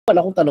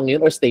pala kung tanong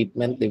yun or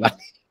statement, di ba?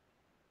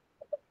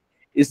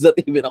 Is that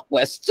even a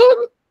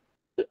question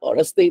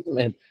or a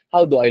statement?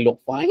 How do I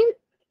look fine?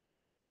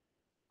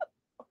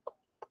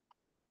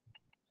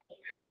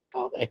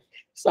 Okay.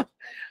 So,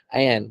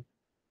 ayan.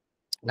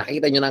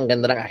 Nakita nyo na ang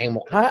ganda ng aking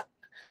mukha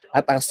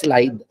at ang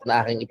slide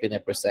na aking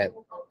ipine-present.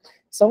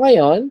 So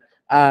ngayon,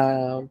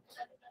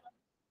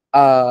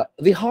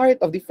 the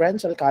heart of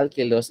differential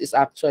calculus is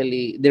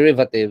actually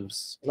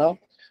derivatives, no?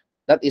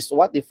 That is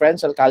what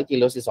differential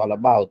calculus is all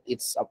about.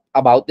 It's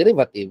about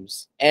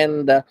derivatives.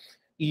 And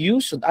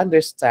you should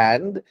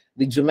understand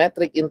the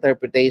geometric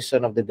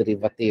interpretation of the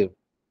derivative.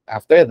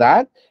 After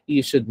that,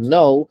 you should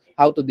know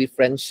how to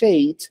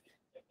differentiate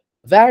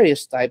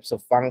various types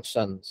of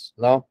functions,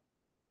 no?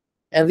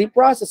 And the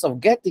process of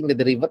getting the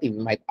derivative,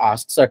 you might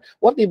ask, sir,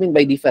 what do you mean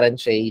by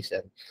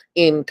differentiation?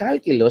 In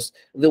calculus,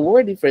 the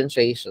word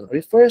differentiation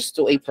refers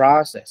to a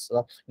process,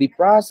 no? The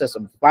process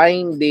of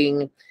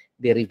finding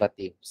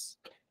derivatives.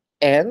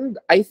 And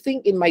I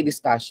think in my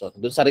discussion,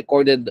 dun sa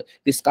recorded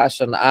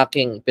discussion na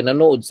aking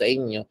pinanood sa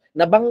inyo,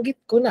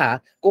 nabanggit ko na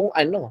kung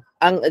ano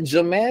ang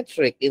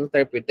geometric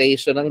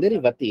interpretation ng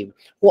derivative.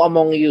 Who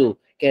among you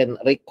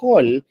can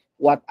recall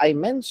what I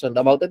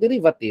mentioned about the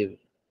derivative?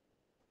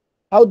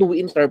 How do we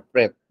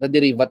interpret the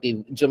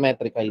derivative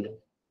geometrically?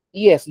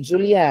 Yes,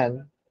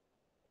 Julian.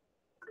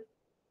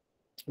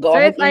 Go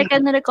Sir, ahead. if I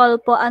can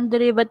recall po, ang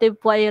derivative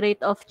po ay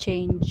rate of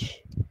change.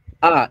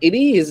 It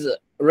is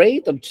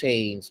rate of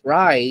change,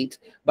 right?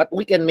 But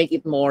we can make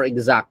it more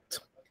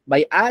exact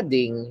by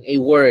adding a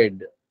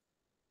word,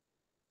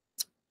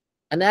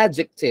 an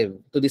adjective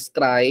to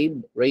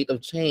describe rate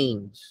of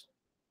change.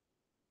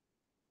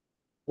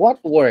 What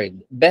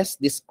word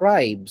best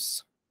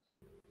describes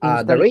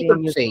the rate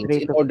of change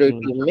in order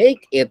to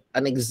make it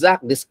an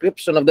exact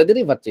description of the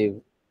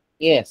derivative?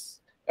 Yes,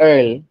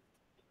 Earl.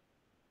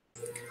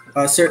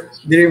 Sir,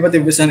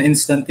 derivative is an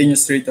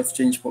instantaneous rate of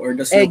change po or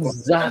the slope of the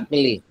time.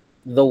 Exactly.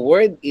 The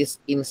word is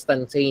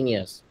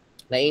instantaneous.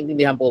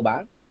 Naiintindihan po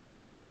ba?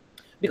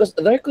 Because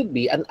there could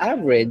be an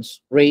average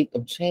rate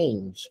of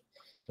change.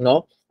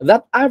 No?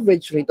 That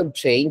average rate of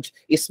change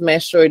is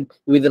measured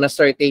within a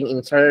certain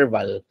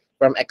interval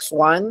from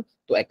x1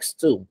 to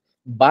x2.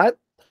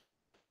 But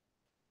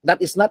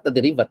that is not the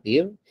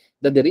derivative.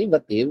 The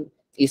derivative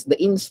is the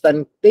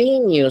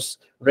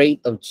instantaneous rate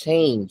of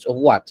change of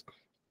what?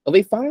 Of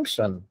a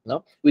function,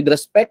 no? With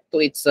respect to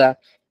its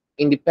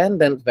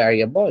independent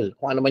variable.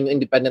 Kung ano man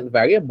yung independent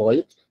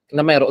variable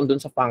na mayroon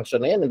dun sa function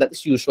na yan, and that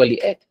is usually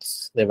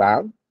x, di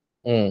ba?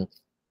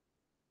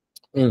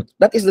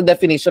 That is the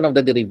definition of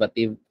the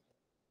derivative.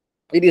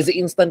 It is the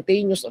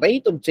instantaneous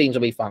rate of change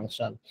of a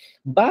function.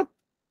 But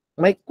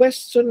my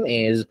question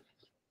is,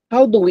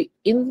 how do we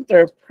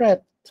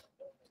interpret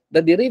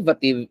the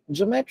derivative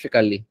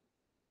geometrically?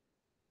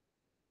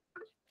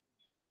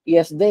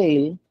 Yes,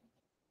 Dale.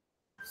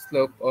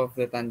 Slope of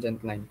the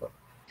tangent line po.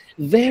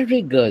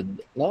 Very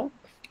good, no?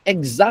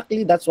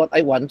 Exactly, that's what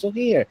I want to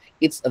hear.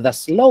 It's the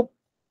slope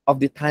of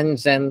the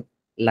tangent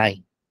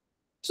line.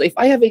 So if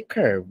I have a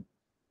curve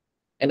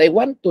and I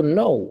want to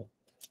know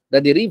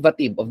the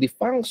derivative of the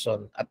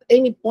function at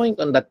any point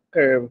on that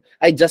curve,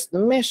 I just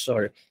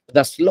measure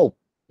the slope,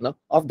 no,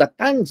 of the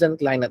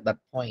tangent line at that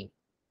point.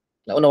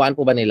 Naunawaan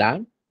po ba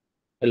nila?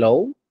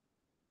 Hello?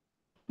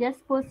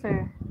 Yes po,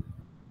 sir.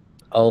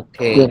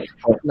 Okay.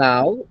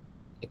 Now,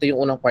 ito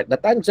yung unang part.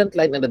 The tangent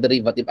line and the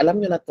derivative.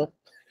 Alam nyo na to.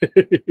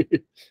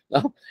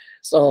 No?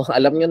 So,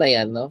 alam nyo na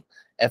yan, no?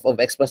 F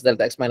of x plus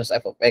delta x minus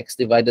f of x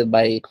divided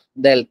by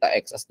delta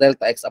x as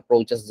delta x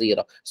approaches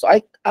 0. So,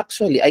 I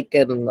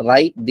can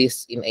write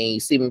this in a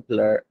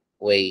simpler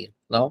way,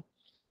 no?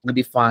 We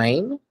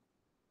define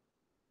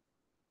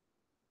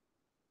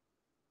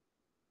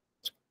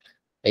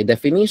a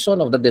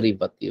definition of the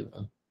derivative.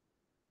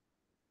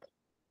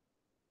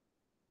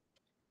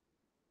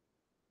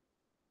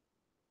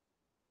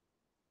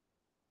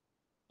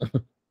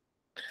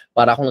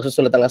 Para akong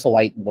nagsusulat talaga sa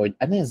whiteboard.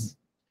 Anes,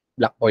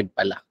 blackboard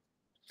pala.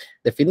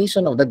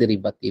 Definition of the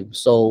derivative.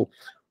 So,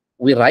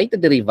 we write the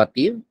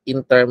derivative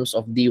in terms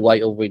of dy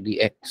over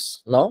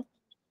dx, no?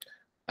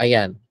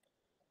 Ayan.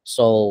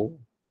 So,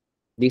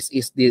 this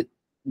is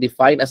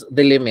defined as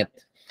the limit.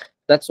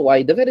 That's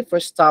why the very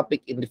first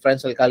topic in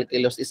differential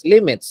calculus is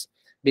limits,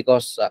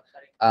 because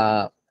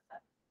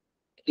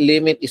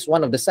limit is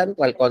one of the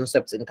central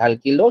concepts in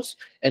calculus,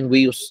 and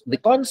we use the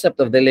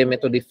concept of the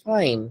limit to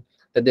define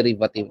the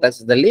derivative. That's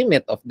the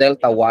limit of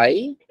delta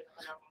y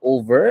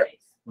over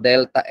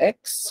delta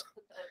x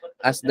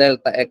as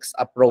delta x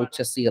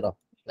approaches 0.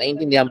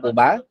 Naiintindihan po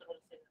ba?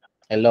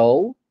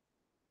 Hello?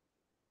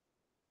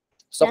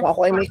 So, Yes, kung ako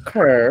ay may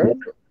curve,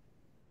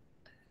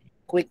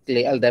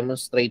 quickly, I'll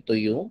demonstrate to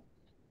you.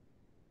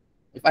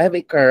 If I have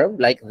a curve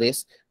like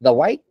this, the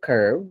y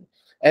curve,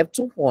 I have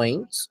 2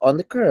 points on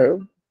the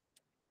curve.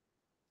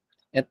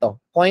 Ito,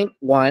 point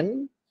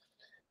 1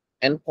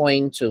 and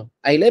point 2.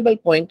 I label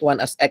point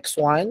 1 as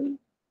x1,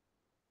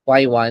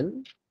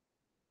 y1.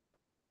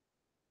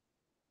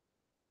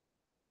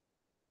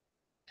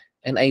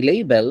 And I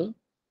label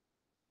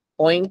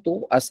point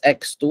 2 as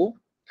x2,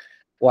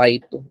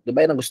 y2. Di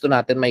ba yan ang gusto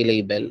natin may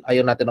label?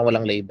 Ayaw natin na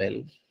walang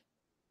label.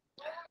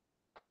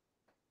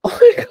 Oh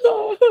my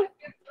God!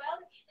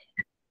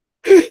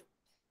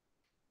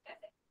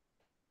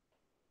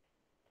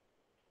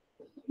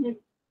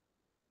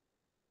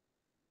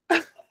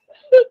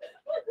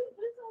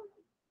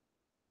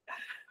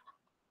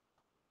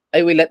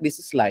 I will let this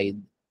slide.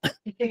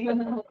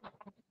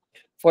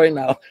 For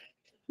now.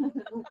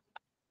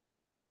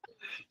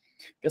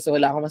 Kasi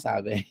wala akong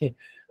masabi.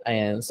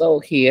 Ayan.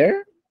 So,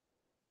 here,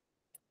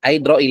 I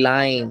draw a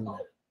line.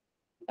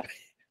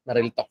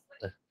 Nariltok.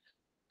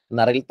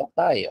 Nariltok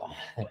tayo.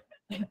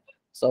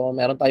 So,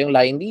 meron tayong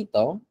line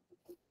dito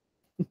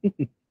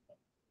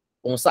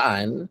kung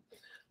saan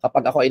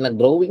kapag ako ay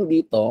nag-drawing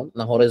dito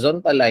ng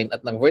horizontal line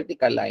at ng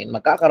vertical line,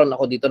 magkakaroon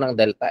ako dito ng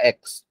delta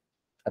x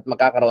at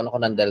magkakaroon ako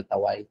ng delta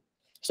y.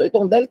 So,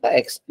 itong delta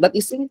x, that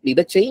is simply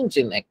the change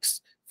in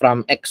x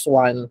from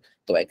x1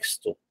 to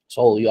x2.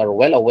 So, you are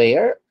well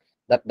aware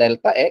that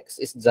delta x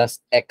is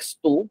just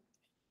x2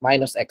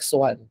 minus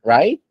x1,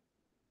 right?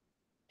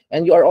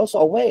 And you are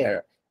also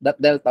aware that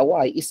delta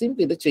y is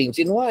simply the change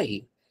in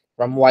y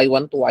from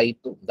y1 to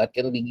y2. That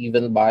can be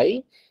given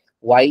by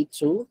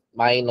y2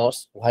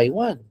 minus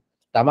y1.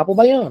 Tama po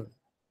ba yun?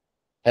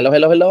 Hello,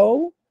 hello,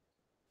 hello?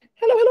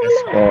 Hello, hello,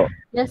 hello?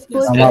 Yes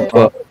po, Tama sir.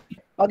 po.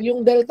 Pag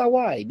yung delta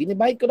y,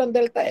 dinivide ko ng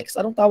delta x,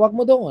 anong tawag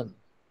mo doon?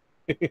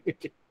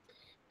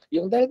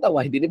 Yung delta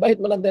y,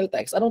 dinivide mo ng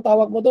delta x, anong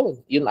tawag mo doon?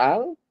 Yun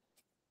ang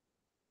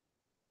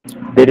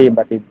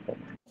Derivative po.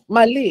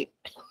 mali.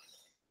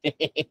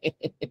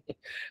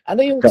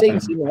 Ano yung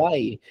change in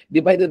y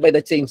divided by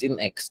the change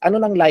in x? Ano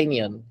nang line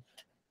yun?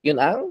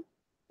 Yun ang?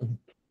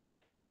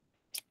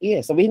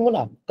 Yes, sabihin mo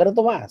na. Karon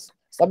Tomas.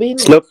 Sabihin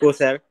mo. Slope po,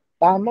 sir.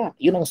 Tama.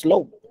 Yun ang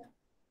slope.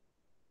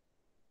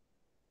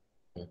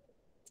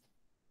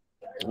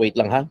 Wait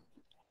lang ha.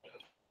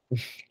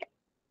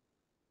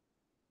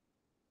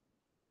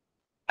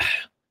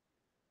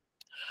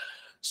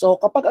 So,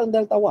 kapag ang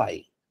delta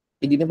y,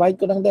 i-divide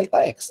ko ng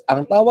delta x,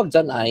 ang tawag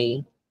dyan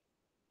ay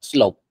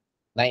slope.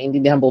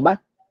 Naiintindihan po ba?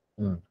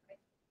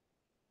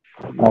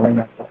 Okay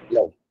na po.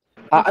 Slope.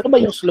 Ano ba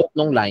yung slope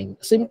ng line?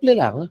 Simple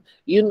lang.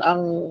 Yun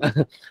ang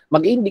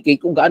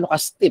mag-indicate kung gaano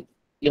ka-steep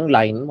yung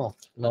line mo.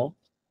 No?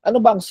 Ano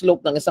ba ang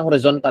slope ng isang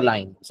horizontal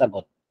line?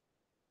 Sagot.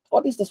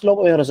 What is the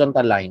slope of a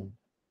horizontal line?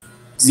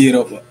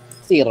 0 po.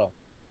 0.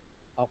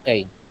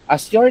 Okay.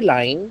 As your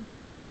line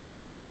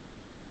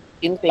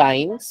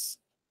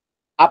inclines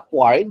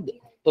upward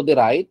to the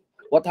right,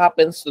 what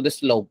happens to the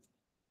slope?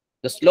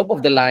 The slope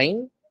of the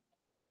line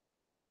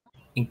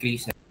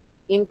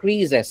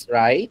increases,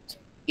 right?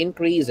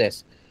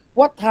 Increases.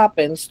 What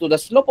happens to the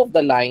slope of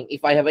the line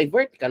if I have a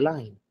vertical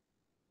line?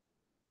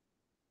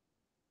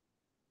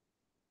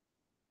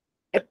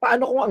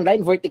 Paano kung ang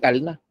line vertical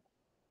na?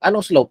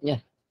 Anong slope niya?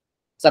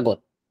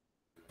 Sagot.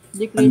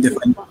 Decreases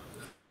Undefined. po.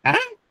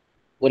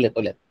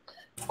 Ulit.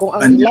 Kung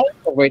ang line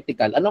ko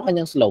vertical, ano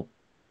kanyang slope?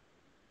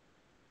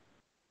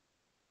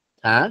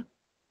 Ha?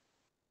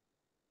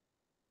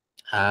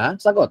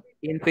 Sagot.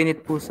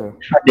 Infinite po, sir.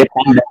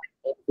 Dependent.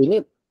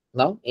 Infinite.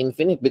 No?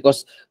 Infinite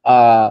because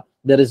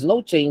there is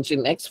no change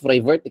in x for a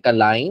vertical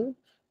line.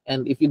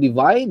 And if you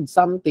divide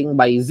something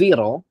by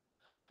 0,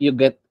 you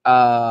get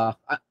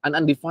an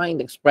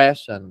undefined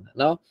expression.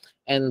 No?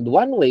 And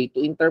one way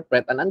to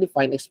interpret an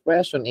undefined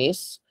expression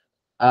is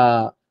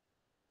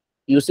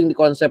using the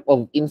concept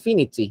of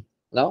infinity.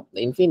 No?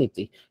 The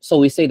infinity. So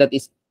we say that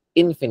is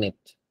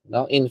infinite.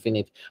 No?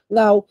 Infinite.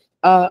 Now,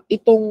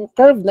 itong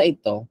curve na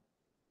ito,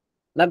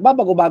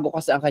 nagbabago-bago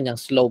kasi ang kanyang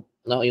slope.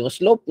 No? Yung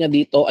slope niya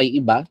dito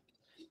ay iba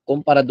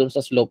kumpara dun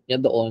sa slope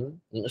niya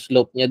doon. Yung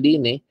slope niya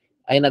din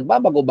ay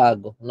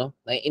nagbabago-bago. No?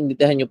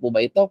 Naiintindihan niyo po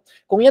ba ito?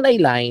 Kung yan ay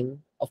line,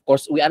 of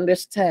course, we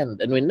understand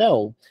and we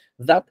know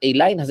that a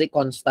line has a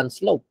constant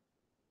slope.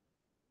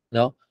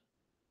 No?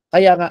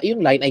 Kaya nga,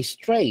 yung line ay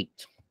straight.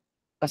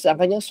 Kasi ang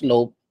kanyang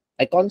slope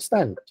ay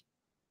constant.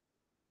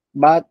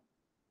 But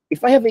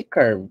if I have a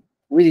curve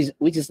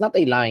which is not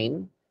a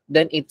line,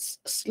 then its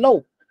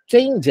slope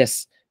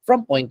changes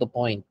from point to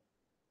point.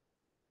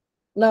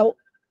 Now,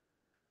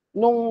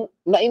 nung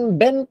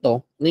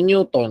naimbento ni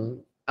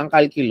Newton ang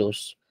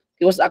calculus,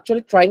 he was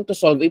actually trying to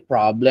solve a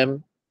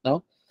problem.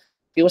 No?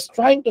 He was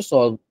trying to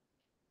solve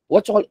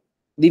what's called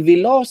the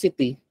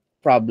velocity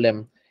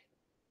problem.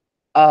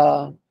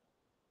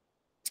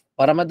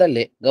 Para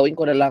madali, gawin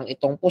ko na lang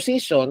itong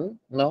position,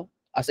 no,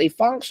 as a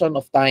function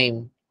of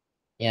time.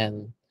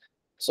 Yan.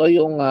 So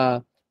yung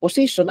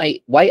position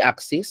ay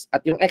y-axis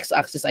at yung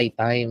x-axis ay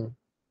time.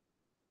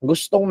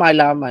 Gustong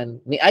malaman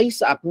ni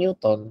Isaac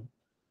Newton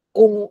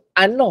kung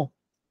ano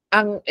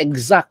ang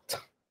exact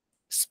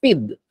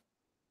speed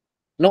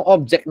ng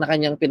object na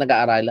kanyang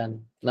pinag-aaralan,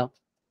 no?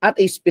 At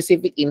a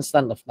specific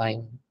instant of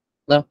time,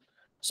 no?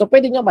 So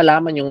pwede niya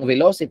malaman yung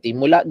velocity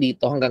mula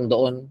dito hanggang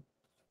doon,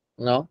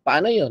 no?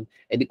 Paano 'yun?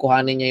 Di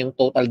kuhanin niya yung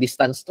total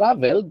distance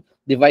traveled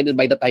divided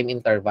by the time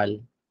interval.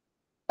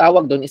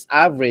 Tawag doon is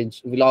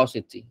average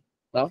velocity,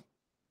 no?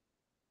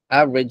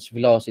 Average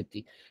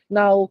velocity.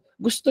 Now,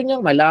 gusto niyang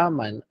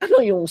malaman ano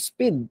yung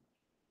speed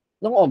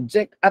ng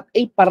object at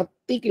a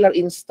particular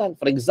instant.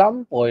 For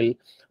example,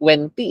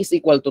 when t is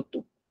equal to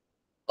 2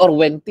 or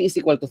when t is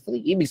equal to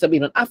 3, ibig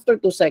sabihin nun, after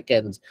 2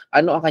 seconds,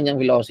 ano ang kanyang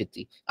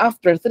velocity?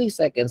 After 3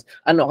 seconds,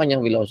 ano ang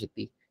kanyang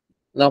velocity?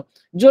 No?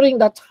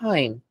 During that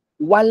time,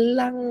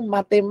 walang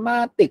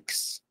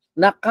mathematics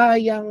na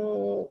kayang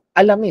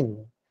alamin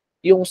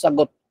yung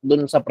sagot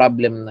dun sa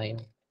problem na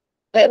yun.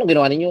 Kaya anong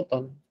ginawa ni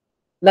Newton?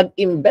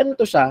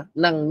 Nag-invento siya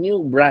ng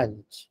new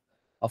branch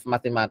of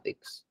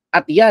mathematics.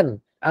 At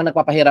yan ang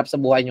nagpapahirap sa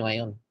buhay nyo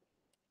ngayon.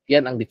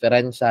 Yan ang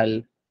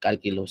differential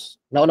calculus.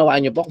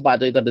 Naunawaan nyo po kung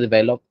paano ito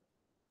na-develop?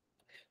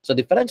 So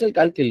differential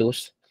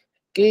calculus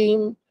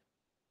came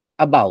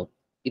about.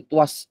 It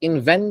was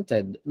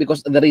invented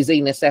because there is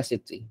a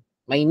necessity.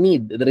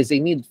 There is a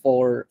need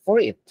for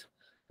it.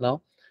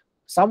 No?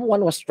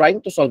 Someone was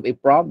trying to solve a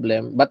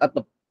problem, but at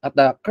the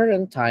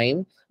current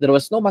time, there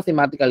was no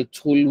mathematical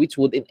tool which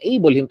would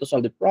enable him to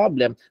solve the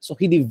problem. So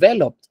he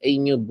developed a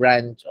new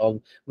branch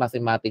of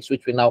mathematics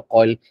which we now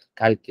call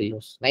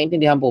calculus.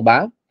 Naintindihan po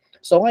ba?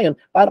 So ngayon,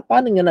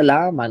 paano nyo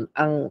nalaman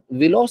ang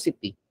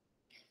velocity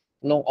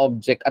ng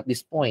object at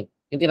this point?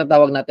 Yung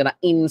tinatawag natin na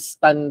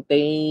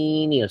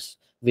instantaneous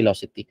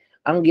velocity.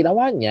 Ang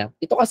ginawa niya,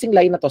 ito kasing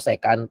line na to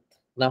second,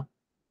 no?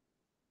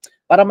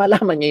 Para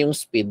malaman niya yung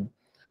speed.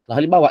 No,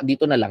 halimbawa,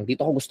 dito na lang,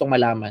 dito ko gustong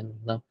malaman,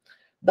 no?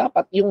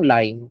 Dapat yung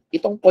line,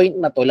 itong point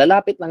na to,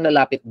 lalapit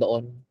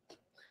doon.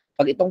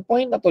 Pag itong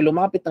point na to,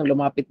 lumapit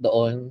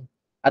doon,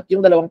 at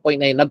yung dalawang point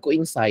na yun,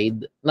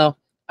 nag-coincide, no?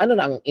 Ano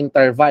na ang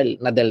interval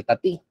na delta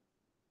t?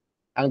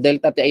 Ang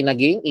delta t ay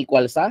naging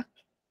equal sa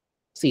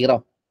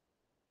 0.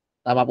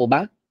 Tama po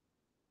ba?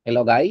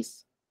 Hello,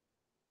 guys?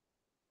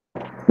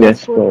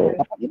 Yes po.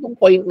 Kapag itong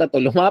point na to,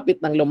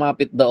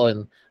 lumapit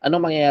doon, ano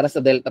mangyayari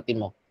sa delta t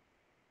mo?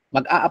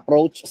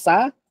 Mag-a-approach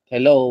sa,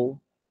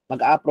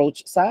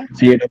 mag-a-approach sa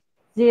 0.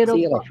 0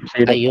 0. po.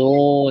 0.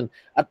 Ayun.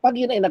 At pag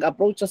yun ay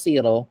nag-approach sa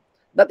 0,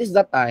 that is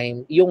the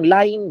time, yung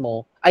line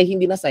mo ay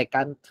hindi na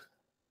second.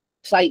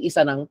 Siya ay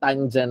isa ng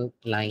tangent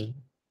line.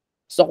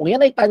 So kung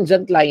yan ay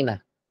tangent line na,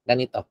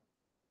 ganito.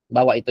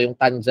 Bawa ito yung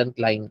tangent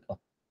line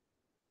ko.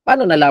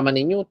 Paano nalaman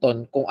ni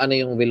Newton kung ano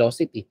yung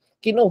velocity?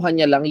 Kinuha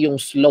niya lang yung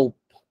slope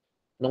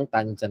ng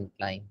tangent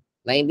line.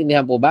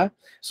 Naiintindihan po ba?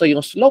 So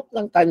yung slope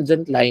ng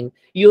tangent line,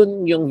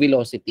 yun yung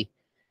velocity.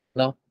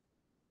 No?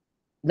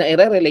 Na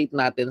i-relate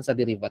natin sa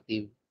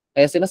derivative.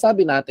 Kaya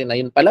sinasabi natin na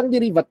yun palang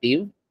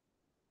derivative,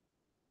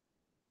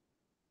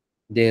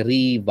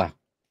 derivative.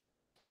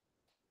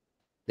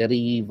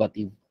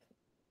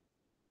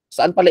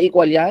 Saan pala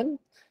equal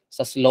yan?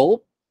 Sa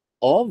slope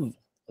of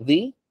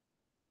the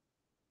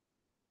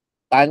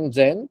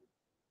tangent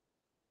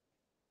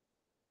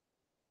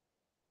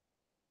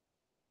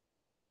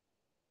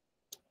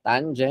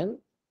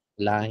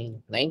line.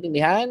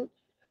 Naintindihan?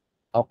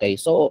 Okay,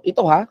 so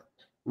ito ha,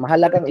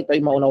 mahalagang ito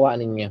ay maunawaan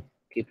ninyo.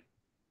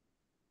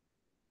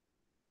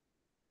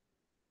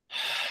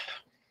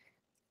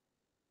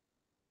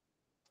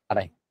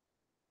 Aray.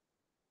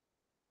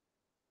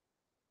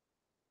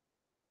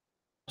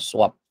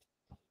 Swap.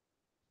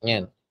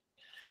 Yan.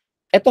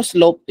 Ito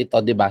slope ito,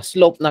 di ba?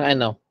 Slope ng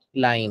ano?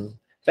 Line.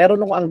 Pero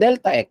nung ang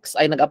delta x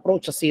ay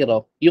nag-approach sa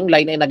 0, yung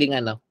line ay naging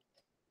ano?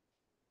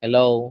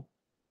 Hello?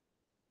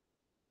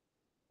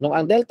 Nung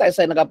ang delta x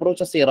ay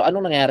nag-approach sa 0,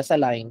 anong nangyayari sa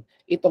line?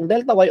 Itong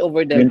delta y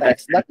over delta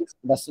x, that is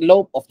the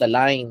slope of the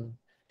line.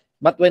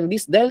 But when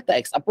this delta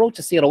x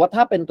approaches 0, what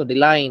happened to the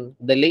line?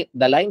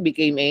 The line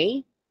became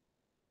a...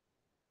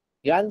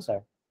 You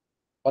answer.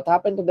 What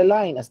happened to the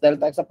line as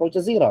delta x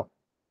approaches 0?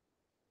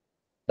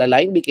 The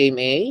line became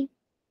a...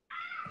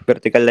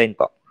 Vertical line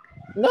po.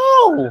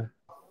 No!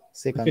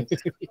 Second.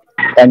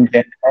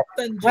 Tangent.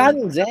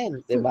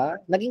 Tangent, di ba?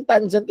 Naging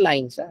tangent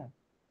line siya.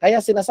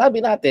 Kaya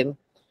sinasabi natin,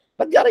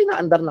 ba't gari na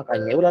andar na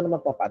kanya? Wala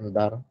naman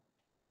papaandar.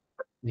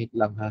 Wait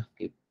lang ha.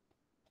 Keep.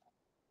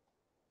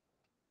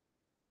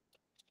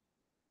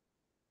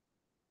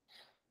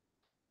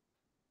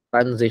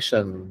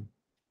 Transition.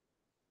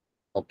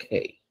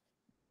 Okay.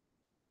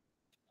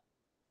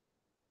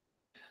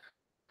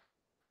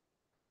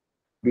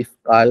 Diff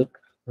calc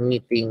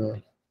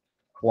meeting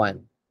 1.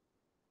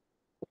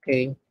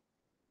 Okay.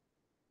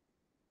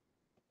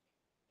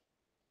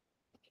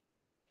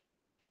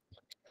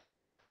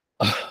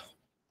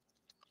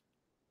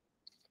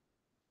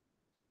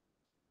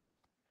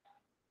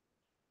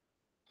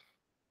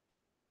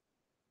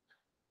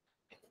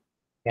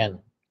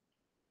 Yan.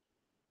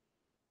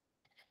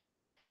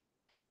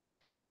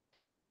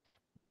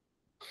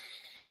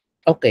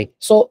 Okay.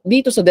 So,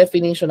 dito sa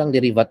definition ng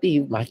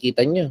derivative,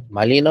 makikita nyo,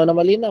 malinaw na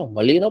malinaw.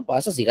 Malinaw pa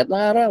sa sikat ng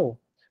araw.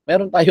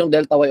 Meron tayong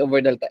delta y over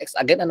delta x.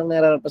 Again, anong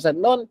nare-represent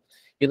nun?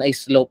 Yun ay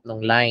slope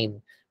ng line.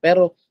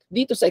 Pero,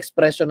 dito sa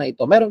expression na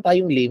ito, meron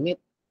tayong limit.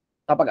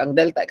 Kapag ang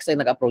delta x ay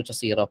nag-approach sa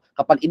 0.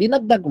 Kapag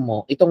idinagdag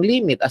mo itong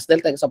limit as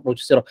delta x approach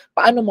sa 0,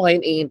 paano mo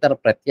ngayon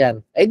i-interpret yan?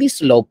 Ay di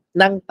slope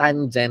ng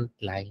tangent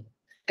line.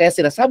 Kaya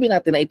sinasabi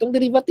natin na itong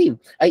derivative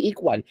ay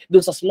equal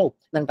dun sa slope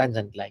ng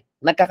tangent line.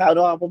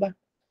 Nagkakaano ka po ba?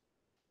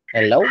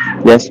 Hello?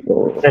 Yes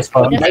po. Yes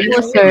po,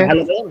 sir.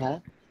 Mahalaga yan,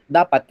 ha?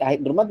 dapat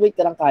kahit graduate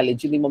ka ng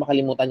college, hindi mo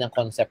makalimutan yung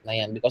concept na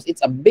yan because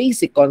it's a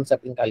basic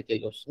concept in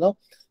calculus,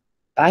 no?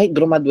 Kahit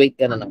graduate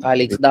ka na ng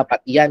college, dapat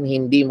yan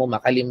hindi mo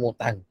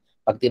makalimutan.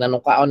 Pag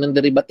tinanong ka ano ng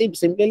derivative,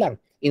 simple lang.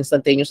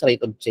 Instantaneous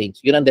rate of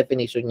change. Yun ang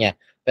definition niya.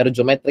 Pero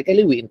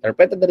geometrically, we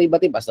interpret the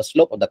derivative as the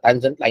slope of the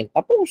tangent line.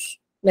 Tapos,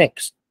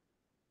 next.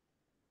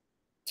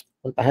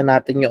 Puntahan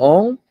natin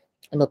yung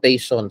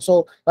notation.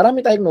 So,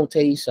 marami tayong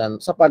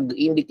notation sa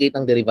pag-indicate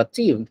ng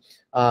derivative.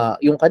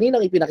 Yung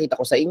kaninang ipinakita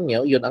ko sa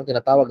inyo, yun ang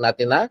tinatawag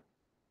natin na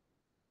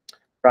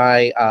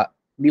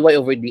dy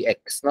over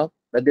dx, no?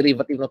 The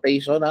derivative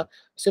notation,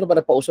 sino ba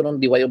nagpauso ng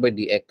dy over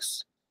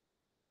dx?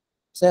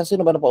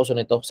 Sino ba nagpauso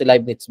nito? Si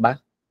Leibniz ba?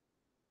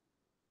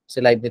 Si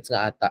Leibniz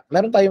nga ata.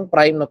 Meron tayong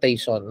prime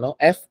notation, no?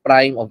 F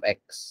prime of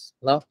x,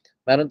 no?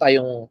 Meron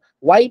tayong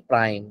y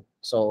prime.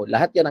 So,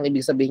 lahat yan ang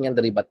ibig sabihin ng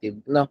derivative,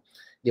 no?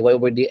 dy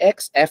over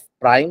dx, f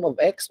prime of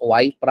x,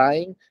 y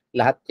prime,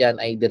 lahat yan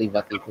ay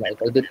derivative. No?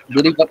 Ito,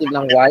 derivative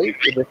ng y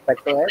with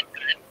respect to x.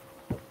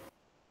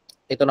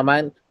 Ito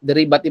naman,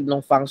 derivative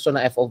ng function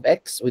na f of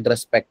x with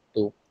respect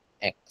to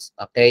x.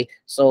 Okay?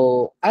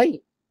 So,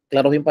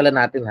 klaruhin pala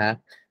natin ha.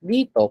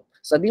 Dito,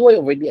 sa dy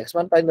over dx,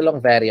 meron tayong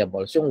dalawang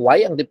variables. Yung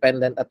y ang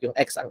dependent at yung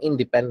x ang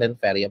independent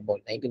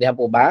variable. Naintindihan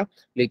po ba?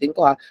 Ulitin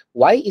ko ha.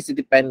 Y is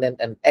dependent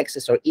and x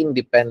is your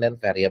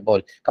independent variable.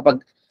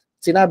 Kapag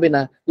sinabi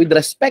na with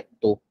respect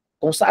to,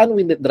 kung saan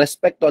with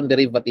respect to ang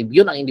derivative,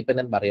 yun ang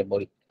independent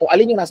variable. Kung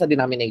alin yung nasa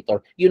denominator,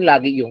 yun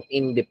lagi yung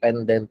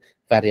independent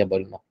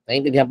variable mo.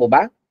 Naintindihan po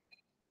ba?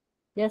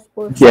 Yes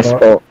po. Yes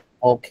po.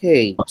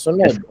 Okay.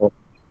 Sunod. Yes po.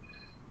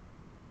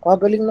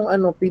 Kagaling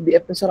ng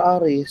PDF ni Sir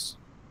Aris.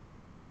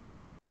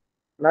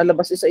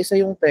 Nalabas isa-isa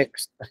yung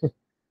text.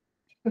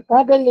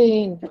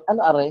 Kagaling.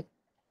 Ano, Are?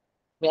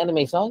 May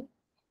animation?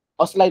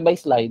 O slide by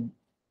slide?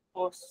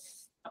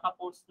 Post.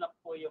 Naka-post lang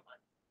po yung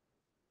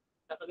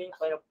nakalink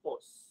pa yung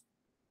post.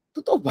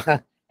 Totoo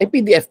ba?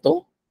 PDF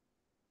to?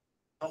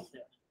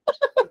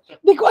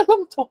 Hindi ko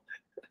alam to.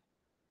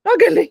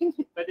 Kagaling.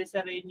 Pwede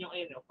sa rin yung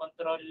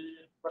control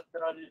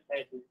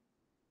L.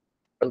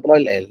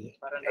 Control L.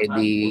 Para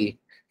Di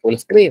full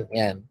screen.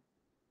 Yan.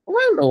 Kung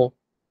ano,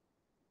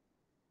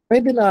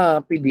 pwede na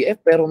PDF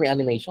pero may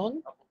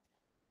animation?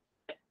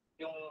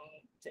 yung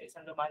sa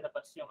isang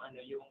lumalabas yung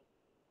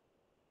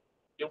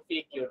yung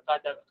figure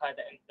kada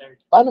enter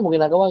Paano mo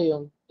ginagawa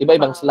yun?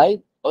 Iba-ibang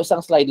slide? O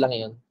isang slide lang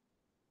yun?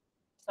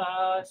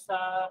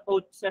 sa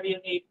code sa yung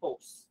A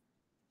post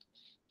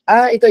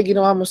Ito ay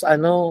ginawa mo sa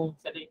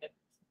sa latest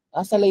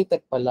sa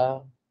LaTeX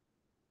pala.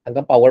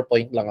 Hanggang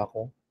PowerPoint lang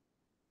ako.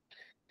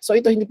 So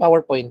ito hindi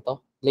PowerPoint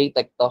to.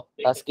 LaTeX to.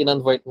 Tapos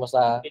kinonvert mo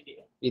sa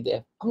PDF.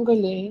 PDF. Ang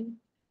galing.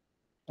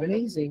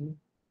 Amazing.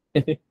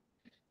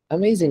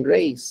 Amazing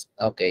Grace.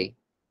 Okay.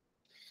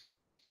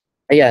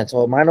 Ayan.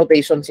 So mga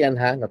notations yan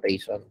ha.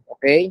 Notation.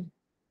 Okay.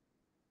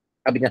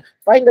 Sabi niya,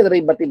 find the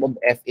derivative of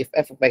f if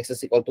f of x is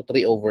equal to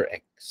 3 over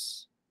x.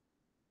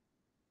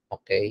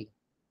 Okay.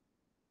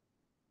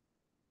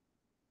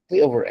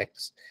 3 over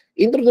x.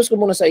 Introduce ko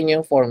muna sa inyo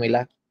yung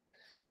formula.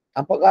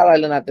 Ang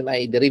pag-aaralan natin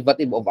ay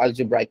derivative of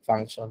algebraic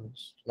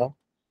functions, no?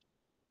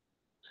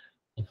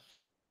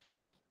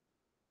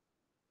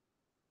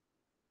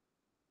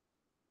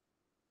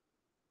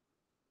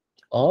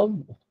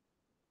 Of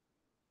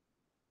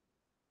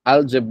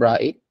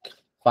algebraic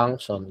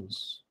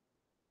functions.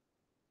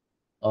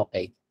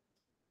 Okay.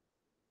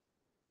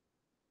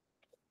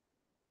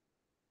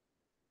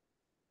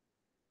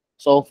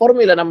 So,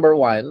 formula number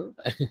 1,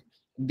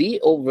 d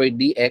over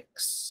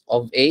dx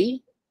of a,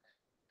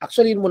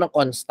 actually yun muna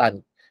constant.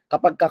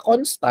 Kapag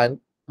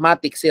ka-constant,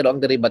 matic 0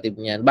 ang derivative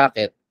niyan.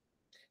 Bakit?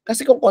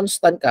 Kasi kung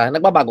constant ka,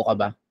 nagbabago ka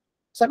ba?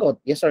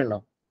 Sagot, yes or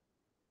no?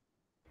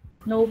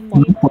 No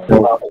po.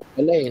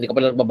 Wala hindi ka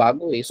pala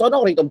nagbabago eh. So, ano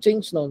ang rate of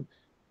change nun?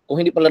 Kung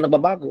hindi pala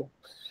nagbabago.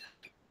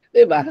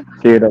 Diba?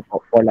 Zero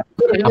po. Wala.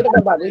 Hindi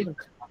nagbabago yun.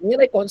 Hindi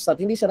na constant,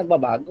 hindi siya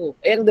nagbabago.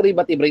 Ang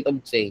derivative rate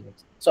of change.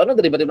 So, anong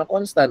derivative ng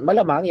constant?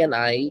 Malamang yan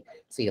ay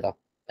 0.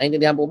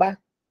 Naintindihan po ba?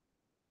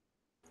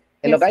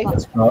 Hello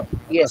guys?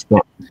 Yes.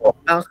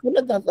 Ang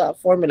sunod na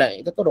formula,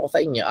 ituturo ko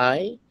sa inyo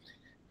ay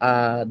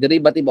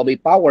derivative of a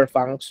power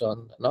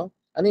function. No?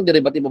 Ano yung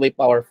derivative of a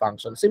power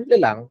function?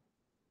 Simple lang,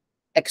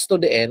 x to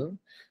the n,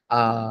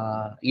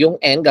 yung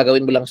n,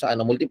 gagawin mo lang sa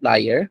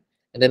multiplier,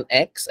 and then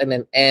x, and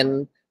then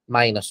n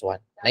minus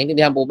 1.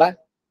 Naintindihan po ba?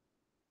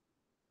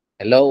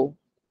 Hello?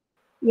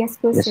 Yes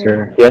po, Yes, sir. sir.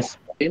 Yes.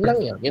 Yun lang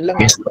yun. Yun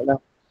lang yun.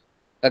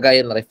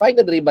 Kagaya na rin. Find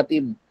the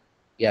derivative.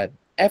 Yan.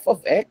 F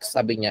of x,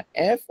 sabi niya,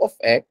 f of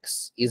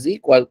x is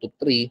equal to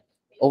 3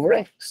 over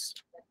x.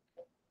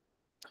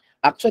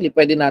 Actually,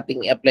 pwede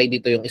nating i-apply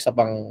dito yung isa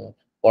pang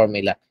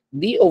formula.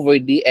 D over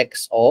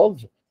dx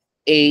of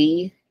a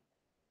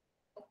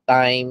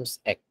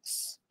times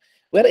x.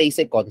 Where a is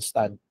a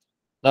constant.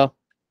 No?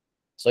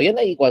 So,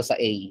 yan ay equal sa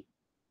a.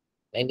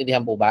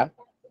 Naintindihan po ba?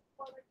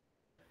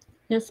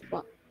 Yes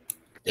po.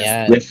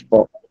 Yan. Yes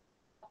po.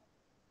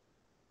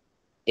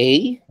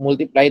 A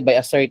multiplied by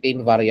a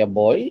certain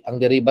variable.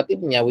 Ang derivative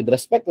niya with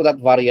respect to that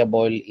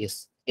variable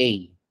is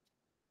A.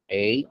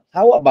 Okay?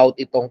 How about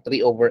itong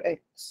 3 over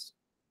x?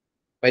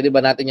 Pwede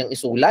ba natin yung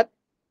isulat?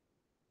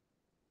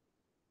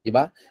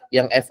 Diba?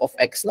 Yung f of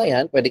x na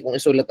yan, pwede kong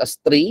isulat as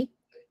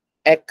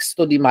 3x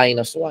to the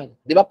minus 1.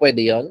 Diba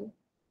pwede yon?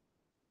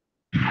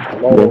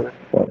 Hello?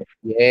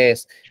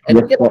 Yes.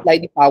 And we Yes can po. apply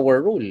the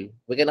power rule.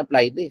 We can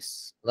apply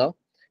this. No?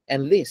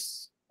 And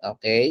this.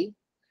 Okay?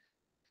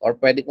 Or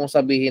pwede kong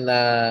sabihin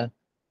na,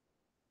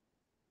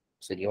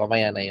 sige,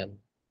 mamaya na yun.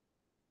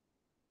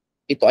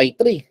 Ito ay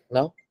 3.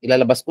 No?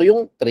 Ilalabas ko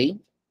yung 3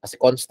 kasi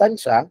constant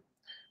siya.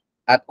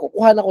 At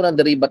kukuha na ko ng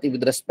derivative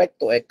with respect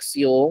to x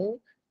yung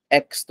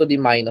x to the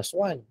minus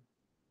 1.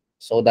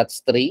 So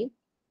that's 3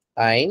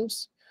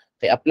 times.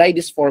 Okay, apply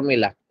this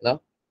formula. No?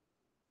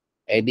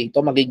 Eh di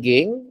ito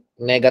magiging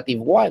negative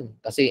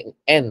 1. Kasi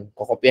n,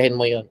 kukopyahin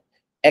mo yon.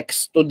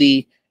 X to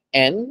the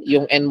n,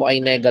 yung n mo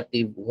ay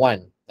negative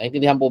 1.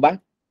 Naintindihan po ba?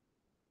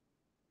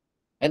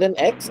 And then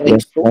x Yes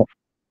raised to po.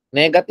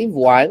 negative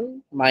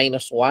 1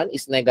 minus 1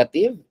 is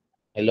negative.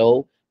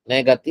 Hello?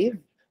 Negative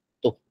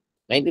 2.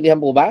 Naintindihan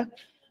po ba?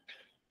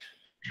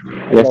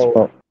 Yes Hello?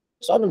 po.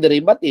 So, anong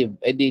derivative?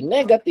 Eh di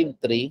negative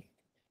 3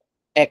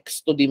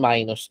 x to the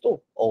minus 2.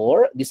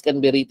 Or, this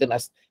can be written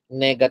as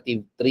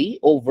negative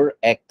 3 over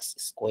x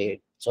squared.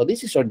 So,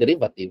 this is your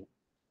derivative.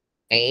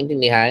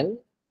 Naiintindihan?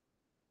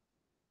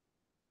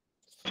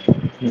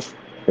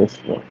 Yes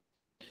po.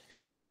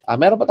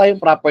 Meron pa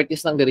tayong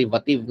properties ng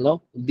derivative,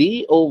 no?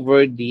 D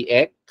over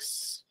dx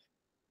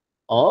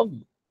of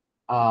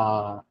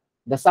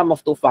the sum of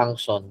two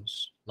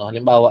functions. No?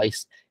 Halimbawa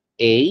is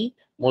a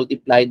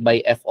multiplied by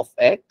f of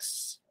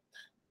x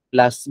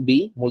plus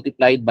b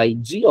multiplied by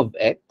g of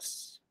x,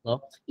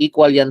 no?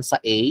 Equal yan sa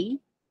a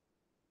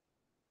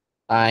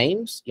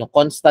times, yung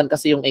constant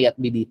kasi yung a at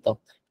b dito.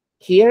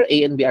 Here, a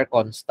and b are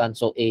constant.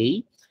 So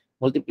a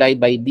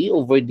multiplied by d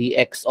over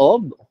dx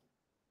of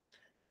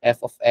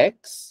f of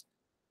x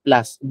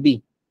plus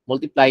b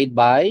multiplied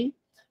by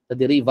the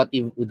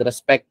derivative with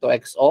respect to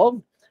x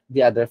of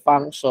the other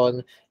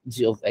function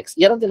g of x.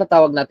 Yan ang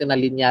tinatawag natin na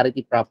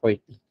linearity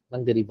property ng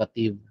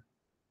derivative.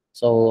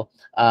 So,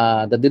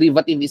 the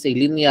derivative is a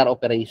linear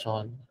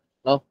operation.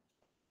 No?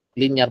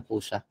 Linear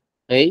po siya.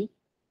 Okay?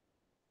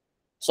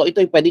 So,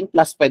 ito ay pwedeng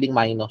plus, pwedeng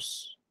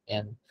minus.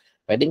 Yan.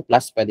 Pwedeng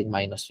plus, pwedeng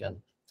minus yun.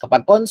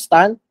 Kapag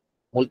constant,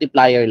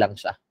 multiplier lang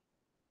siya.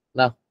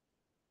 No?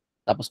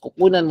 Tapos,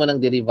 kukunan mo ng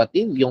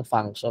derivative yung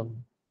function.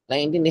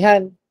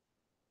 Naiintindihan?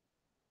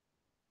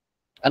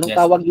 Anong Yes.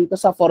 tawag dito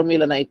sa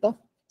formula na ito?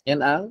 Yan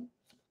ang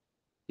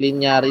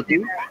linearity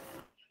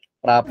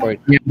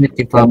property.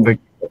 Unity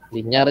property.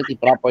 Linearity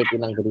property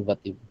ng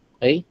derivative.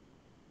 Okay?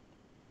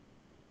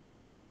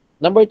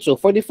 Number 2,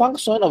 for the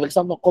function of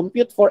example,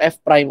 compute for f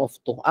prime of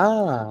 2.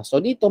 So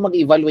dito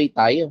mag-evaluate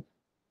tayo.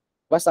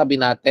 Diba sabi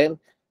natin,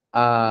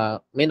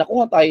 may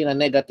nakuha tayo na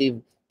negative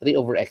 3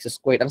 over x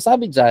squared. Ang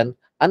sabi dyan,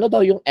 ano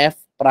daw yung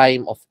f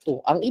prime of 2?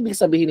 Ang ibig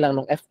sabihin lang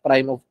ng f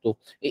prime of 2,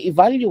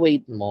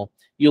 i-evaluate mo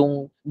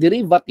yung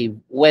derivative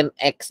when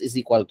x is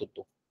equal to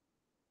 2.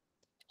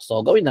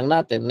 So gawin lang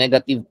natin,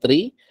 negative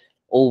 3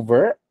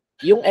 over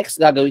yung x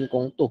gagawin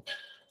kong 2.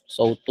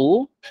 So,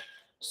 2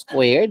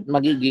 squared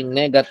magiging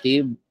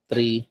negative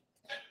 3/4.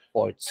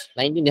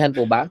 Naintindihan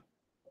po ba?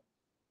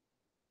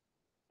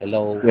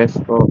 Hello? Yes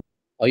po.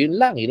 O, yun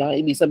lang. Yun lang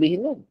ang ibig sabihin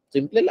nun.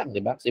 Simple lang,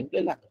 di ba?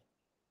 Simple lang.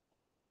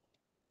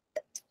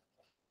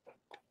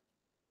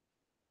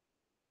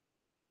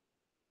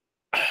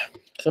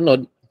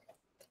 Sunod.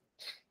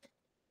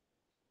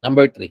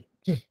 Number 3.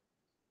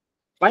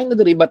 Find the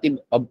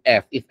derivative of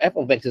f if f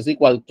of x is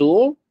equal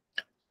to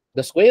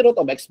the square root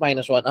of x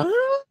minus 1.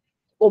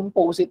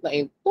 Composite na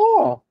ito.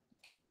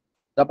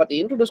 Dapat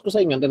i-introduce ko sa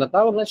inyo ang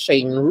tinatawag na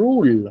chain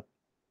rule.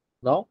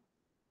 No?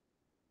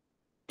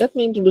 Let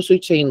me introduce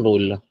yung chain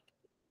rule.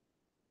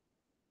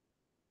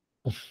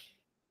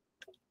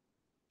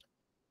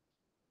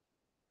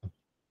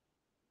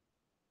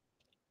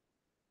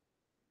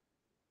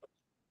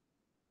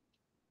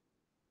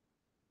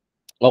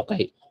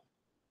 Okay.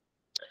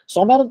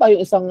 So, meron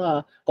tayong isang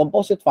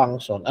composite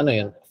function. Ano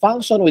yun?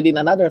 Function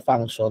within another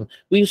function,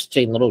 we use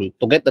chain rule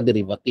to get the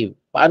derivative.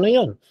 Paano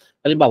yun?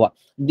 Halimbawa,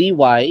 dy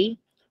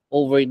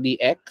over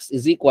dx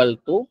is equal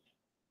to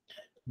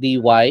dy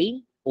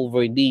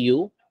over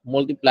du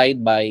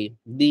multiplied by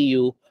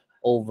du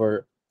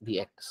over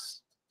dx.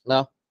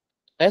 No?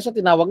 Kaya sa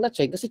tinawag na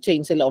chain, kasi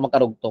chain sila o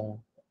magkarugtong.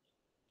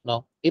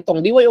 No?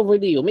 Itong dy over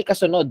du, may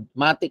kasunod.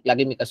 Matic,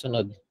 lagi may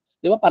kasunod.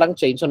 Di ba parang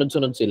chain,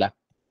 sunod-sunod sila?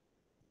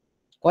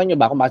 Kuha nyo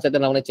ba kung bakit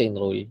tinawag na chain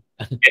rule?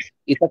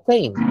 It's a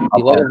chain.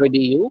 dy over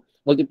du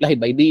multiplied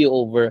by du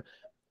over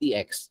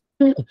dx.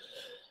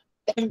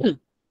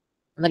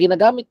 Na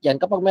ginagamit yan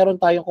kapag meron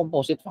tayong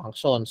composite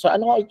function. So,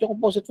 ano nga yung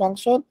composite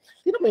function?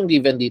 Tignan mo yung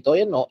given dito.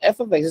 Yan, no?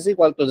 F of x is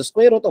equal to the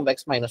square root of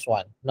x minus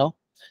 1. No?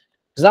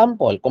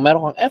 Example, kung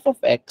meron kang f of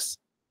x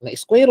na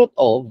square root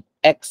of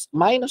x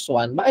minus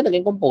 1, bakit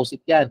naging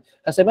composite yan?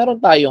 Kasi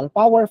meron tayong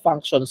power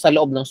function sa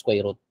loob ng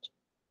square root.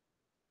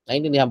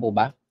 Naintindihan po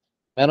ba?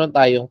 Meron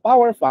tayong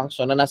power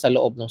function na nasa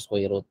loob ng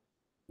square root.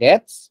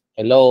 Gets?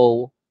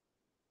 Hello?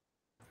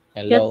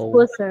 Hello? Gets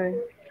po, sir.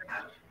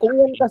 Kung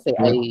yan kasi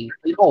ay,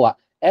 halimbawa,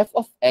 f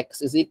of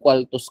x is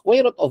equal to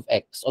square root of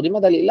x. O di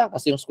madali lang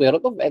kasi yung square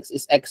root of x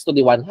is x to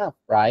the 1/2,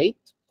 right?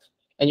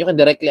 And you can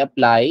directly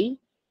apply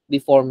the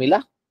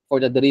formula for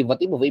the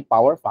derivative of a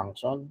power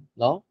function,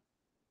 no?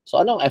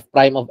 So ano ang f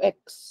prime of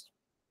x?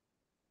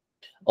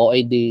 O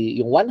ay di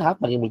yung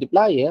 1/2 maging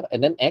multiplier and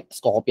then x,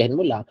 kokopyahin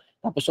mo lang.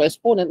 Tapos yung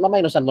exponent,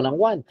 maminusan mo ng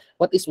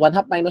 1. What is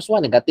 1/2 minus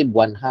 1? Negative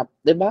 1/2.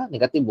 Diba?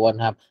 Negative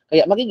 1/2.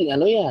 Kaya magiging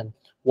ano yan?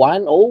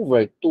 1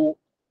 over 2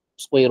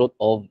 square root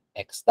of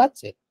x.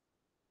 That's it.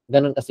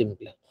 Ganun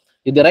kasimple.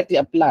 You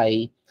directly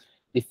apply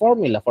the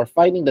formula for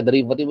finding the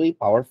derivative of a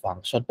power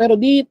function. Pero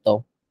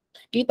dito,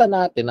 kita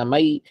natin na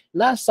may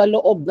nasa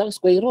loob ng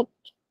square root.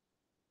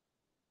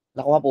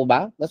 Nakuha po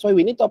ba? That's why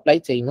we need to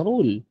apply chain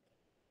rule.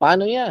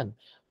 Paano yan?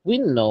 We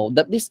know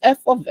that this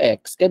f of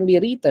x can be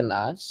written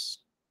as,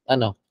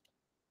 ano?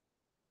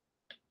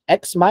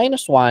 X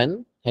minus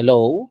 1,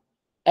 hello?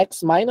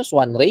 X minus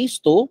 1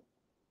 raised to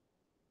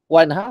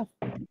 1/2.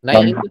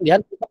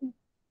 Naiintindihan po ba?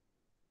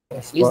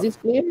 Yes Is po. this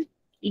clear?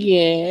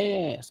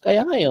 Yes.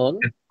 Kaya ngayon,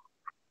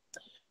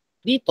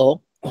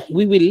 dito,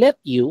 we will let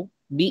u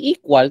be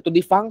equal to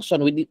the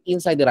function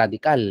inside the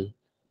radical.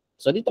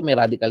 So dito may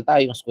radical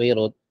tayo, yung square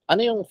root.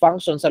 Ano yung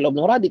function sa loob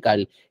ng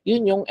radical?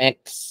 Yun yung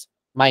x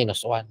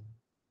minus 1.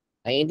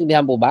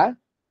 Naiintindihan po ba?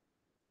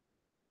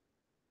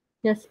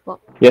 Yes po.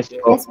 Yes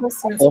po. Yes po,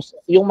 sir. Tapos,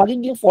 yung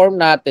magiging form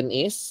natin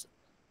is,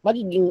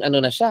 magiging ano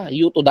na siya,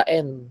 u to the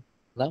n.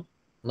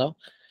 No?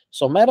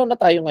 So, meron na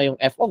tayo ngayong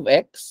f of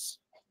x,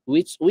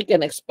 which we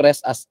can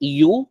express as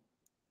u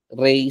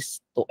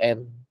raised to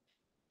n.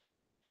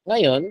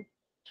 Ngayon,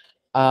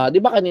 di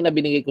ba kanina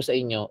binigay ko sa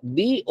inyo,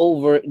 d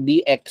over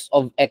dx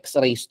of x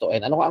raised to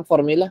n. Ano ang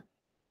formula?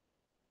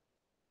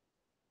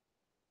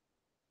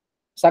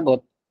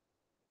 Sagot.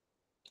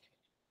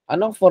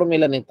 Anong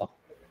formula nito?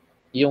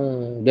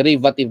 Yung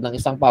derivative ng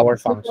isang power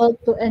Is function. equal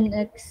to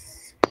nx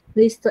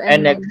raised to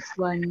n NX. minus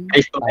 1.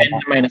 Raised to n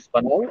minus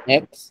 1.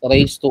 X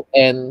raised to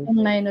n N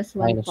minus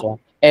 1 minus po.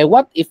 1.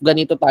 What if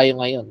ganito tayo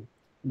ngayon?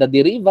 The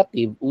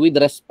derivative with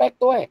respect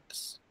to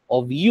x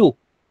of u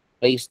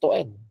raised to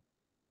n.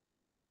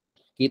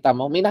 Kita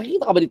mo? May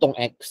nakikita ka ba ditong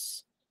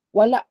x?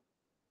 Wala.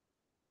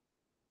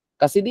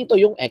 Kasi dito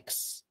yung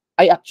x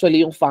ay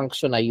actually yung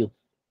function na u.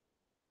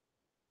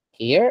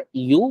 Here,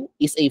 u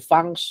is a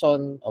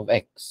function of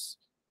x.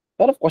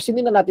 Pero of course,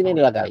 hindi na natin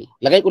inilagay.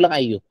 Lagay ko lang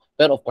ay u.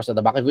 Pero of course, at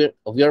the back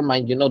of your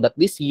mind, you know that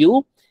this u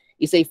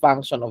is a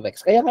function of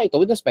x. Kaya nga ito,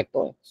 with respect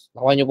to x.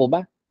 Nakuha niyo po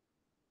ba?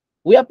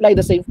 We apply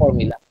the same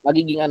formula.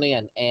 Magiging ano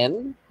yan?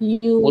 N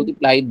U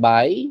multiplied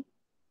by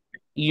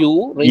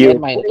u raised to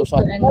n minus 2.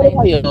 So, n ano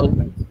minus yun?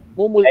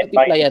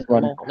 Mumultiplyan N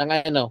minus mo ng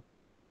ano?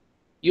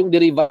 Yung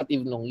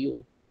derivative ng u.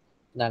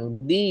 Ng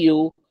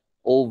du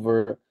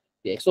over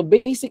dx. So,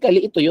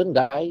 basically, ito yun,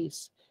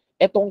 guys.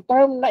 Etong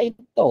term na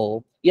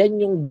ito, yan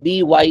yung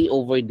dy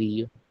over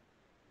du.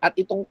 At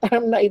itong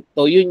term na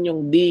ito, yun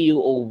yung du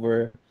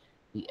over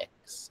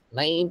dx.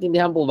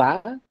 Naiintindihan po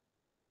ba?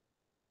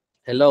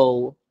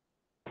 Hello?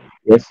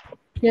 Yes.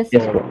 Yes,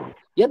 Yes sir. po.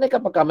 Yan ay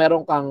kapag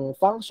meron kang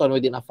function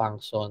within a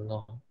function.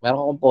 No?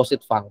 Meron kang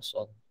composite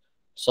function.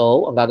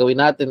 So, ang gagawin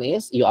natin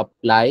is, you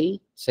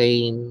apply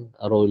chain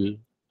rule.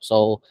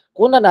 So,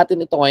 kuna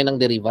natin ito ngayon ng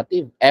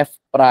derivative. F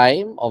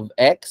prime of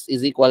x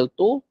is equal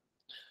to,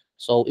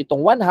 so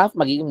itong 1/2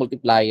 magiging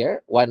multiplier,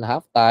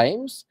 1/2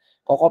 times,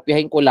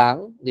 kokopyahin ko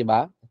lang, di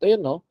ba? Ito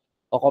yun, no?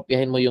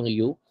 Kokopyahin mo yung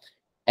u,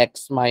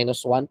 x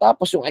minus 1.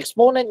 Tapos yung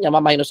exponent niya,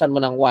 maminusan mo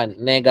ng 1,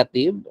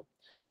 negative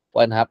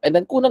 1/2. And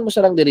then kunan mo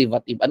siya ng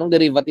derivative. Anong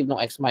derivative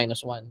ng x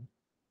minus 1?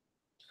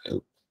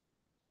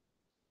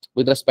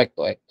 With respect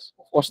to x.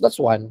 Of course, that's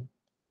 1.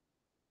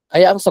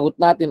 Kaya ang sagot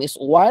natin is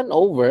 1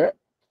 over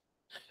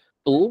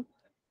 2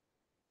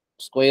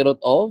 square root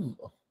of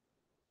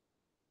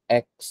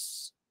x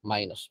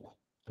minus 1.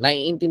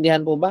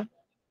 Naiintindihan po ba?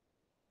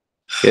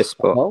 Yes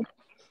po. No?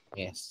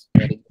 Yes.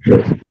 Very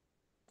good.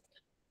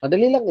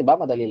 Madali lang, di ba?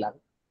 Madali lang.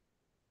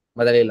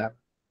 Madali lang.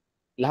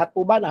 Lahat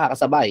po ba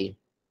nakakasabay?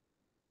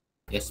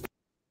 Yes.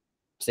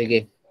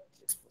 Sige.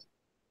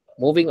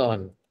 Moving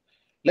on.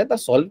 Let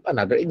us solve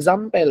another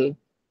example.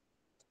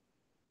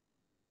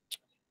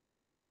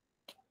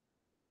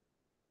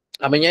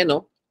 Sabi niya,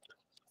 no?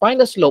 Find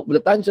the slope of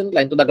the tangent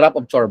line to the graph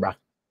of Chorba.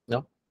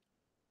 No?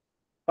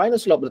 Find the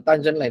slope of the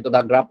tangent line to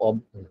the graph of...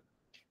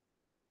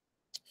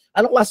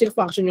 Anong klaseng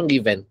function yung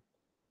given?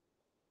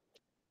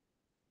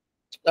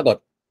 Sagot.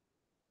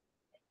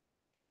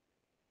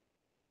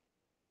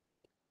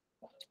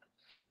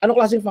 Anong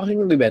klaseng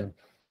function yung given?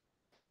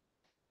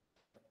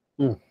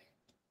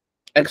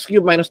 X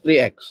cubed minus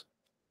 3x.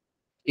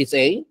 It's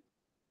a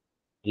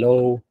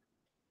low.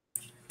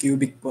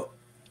 Cubic po.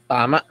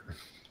 Tama.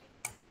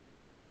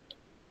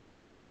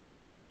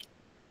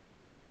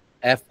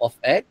 F of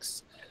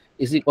x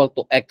is equal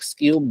to x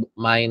cubed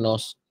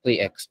minus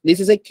 3x. This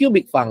is a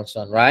cubic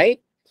function,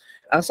 right?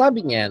 Ang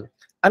sabi niyan,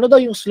 ano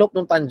daw yung slope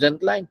ng tangent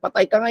line?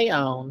 Patay ka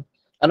ngayon.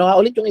 Ano nga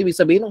ulit yung ibig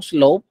sabihin ng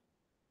slope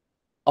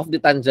of the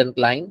tangent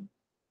line?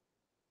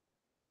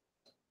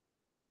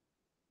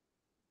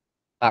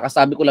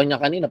 Kakasabi ko lang niya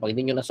kanina, pag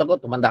hindi nyo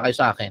nasagot, tumanda kayo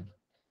sa akin.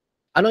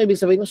 Ano ibig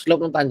sabihin ng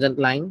slope ng tangent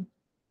line?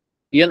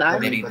 Yun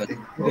ang Derivative.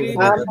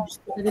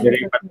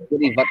 derivative.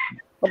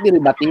 Ba't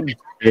derivative?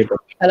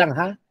 Derivative. Isa lang,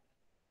 ha?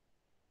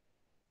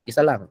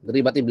 Isa lang.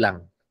 Derivative lang.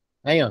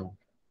 Ngayon,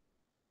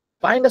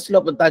 find the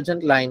slope of the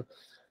tangent line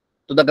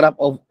to the graph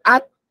of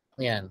at,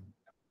 yan,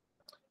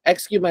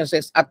 x cubed minus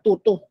x at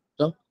 2, 2.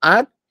 So,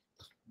 at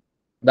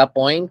the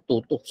point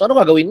 2, 2. So, ano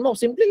gagawin mo?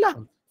 Simple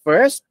lang.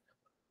 First,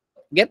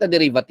 get the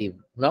derivative.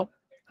 No?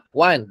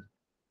 1.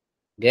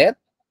 Get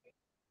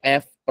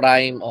f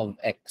prime of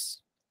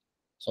x.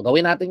 So,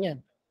 gawin natin yan.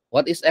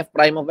 What is f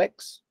prime of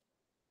x?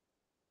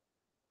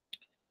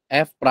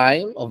 F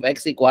prime of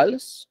x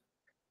equals,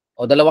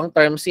 o dalawang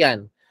terms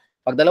yan.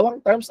 Pag dalawang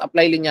terms,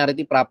 apply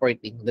linearity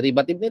property.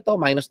 Derivative nito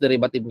minus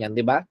derivative niyan,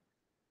 di ba?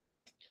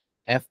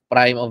 F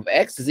prime of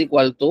x is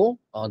equal to,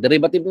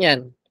 derivative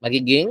niyan,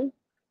 magiging,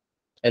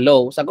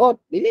 hello, sagot,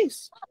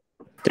 bilis.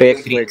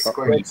 3x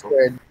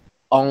squared po.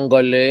 Ang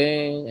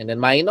galing. And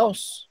then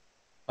minus,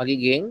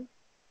 magiging,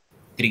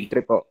 3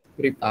 po.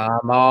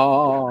 tama.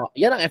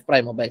 Yan ang f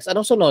prime of x.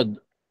 Anong sunod?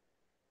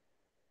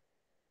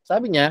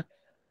 Sabi niya,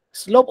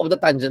 slope of the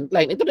tangent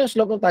line. Ito na yung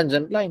slope ng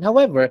tangent line.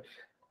 However,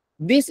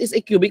 this is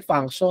a cubic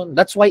function.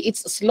 That's why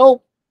its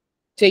slope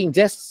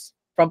changes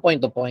from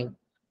point to point.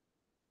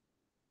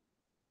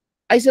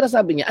 Ay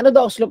sinasabi niya, ano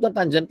daw ang slope ng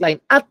tangent line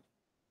at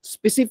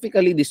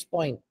specifically this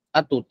point,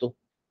 at 2, 2.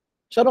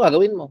 So, ano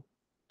gagawin mo?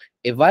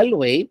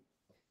 Evaluate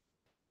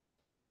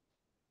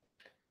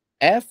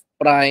f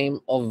prime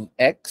of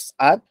x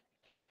at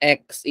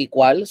x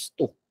equals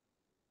 2.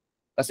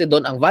 Kasi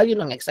doon ang value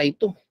ng x ay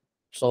 2.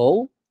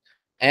 So,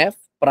 f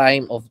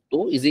prime of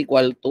 2 is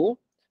equal to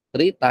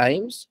 3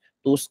 times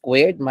 2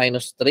 squared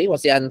minus 3.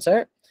 What's the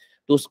answer?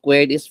 2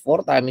 squared is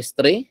 4 times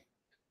 3.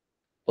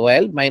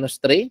 12 minus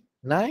 3,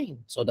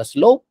 9. So the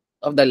slope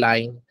of the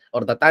line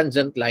or the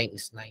tangent line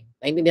is 9.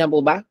 Naintindihan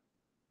po ba?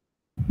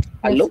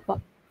 Hello? Yes po.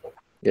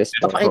 Yes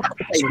po. Pakita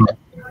ko sa inyo.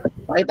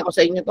 Pakita ko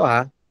sa inyo to,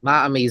 ha.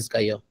 Ma-amaze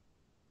kayo.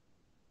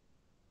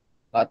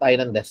 Baka tayo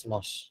ng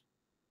Desmos.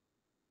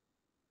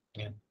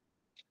 Yan.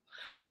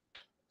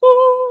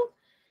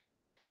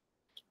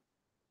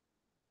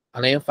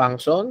 Ano yung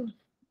function?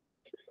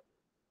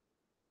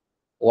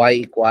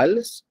 Y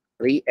equals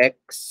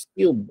 3x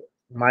cubed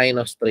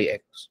minus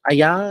 3x.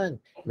 Ayan.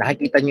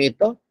 Nakikita nyo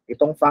ito?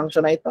 Itong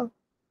function na ito?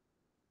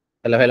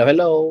 Hello, hello,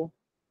 hello.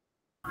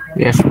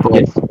 Yes po.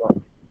 Yes po.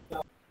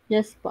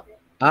 Yes po.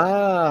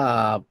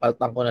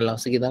 Paltang ko na lang.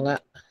 Sige na nga.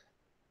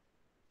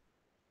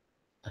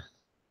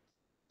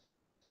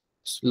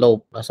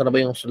 Slope. Nasaan na ba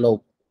yung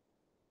slope?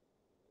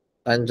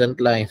 Tangent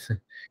line.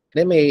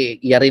 Hindi, may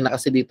yari na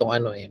kasi dito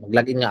ano eh.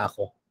 Mag-login nga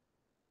ako.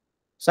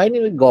 Sign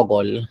in with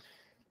Google.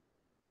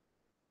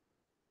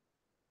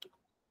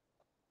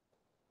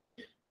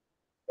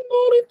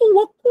 Narito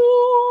ako.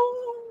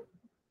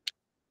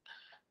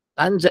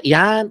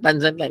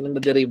 Tangent line ng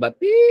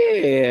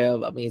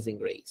derivative. Amazing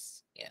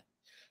grace. Yan.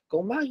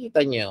 Kung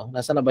makikita nyo,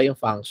 nasa na ba yung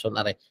function?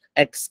 Are,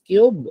 x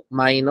cubed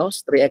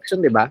minus 3x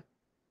yun, di ba?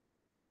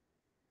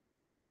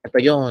 Ito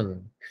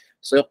yun.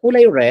 So, yung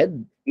kulay red,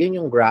 yun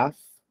yung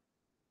graph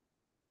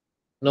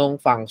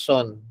nung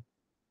function.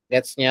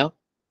 Gets nyo?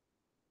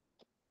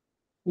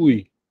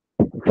 Uy.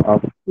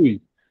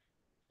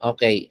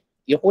 Okay.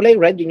 Yung kulay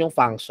red, yun yung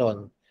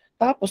function.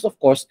 Tapos, of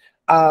course,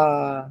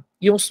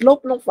 yung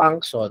slope ng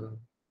function,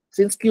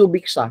 since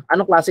cubic siya,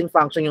 anong klaseng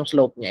function yung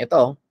slope niya?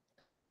 Ito.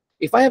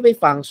 If I have a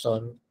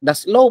function, the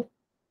slope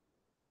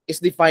is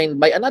defined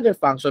by another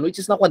function which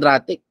is na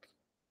quadratic.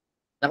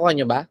 Nakuha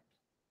nyo ba?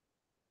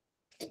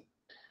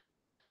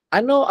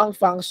 Ano ang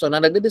function na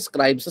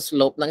nagde-describe sa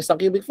slope ng isang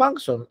cubic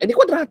function? Eh di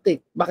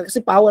quadratic. Bakit?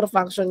 Kasi power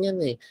function yan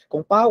eh.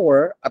 Kung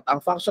power at ang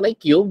function ay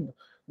cube,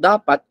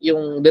 dapat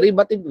yung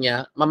derivative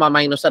niya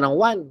mamaminosa ng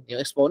 1, yung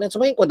exponent. So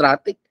may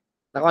quadratic.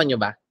 Nakuha nyo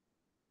ba?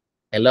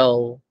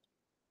 Hello?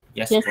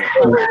 Yes po.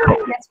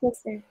 Yes po,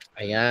 sir.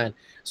 Ayan.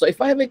 So if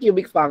I have a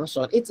cubic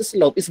function, its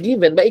slope is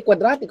given by a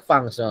quadratic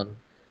function.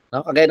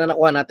 No? Kagaya na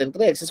nakuha natin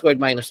 3x squared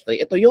minus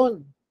 3. Ito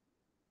yun.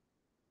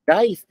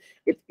 Guys,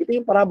 ito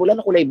yung parabola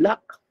na kulay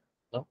black.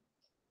 No?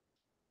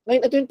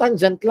 Ngayon, ito yung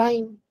tangent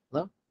line.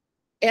 No?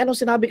 Eh,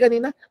 anong sinabi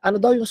kanina? Ano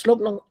daw yung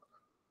slope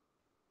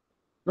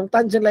ng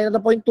tangent line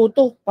na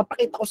 0.22?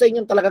 Papakita ko sa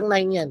inyo talagang 9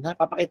 yan. Ha?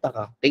 Papakita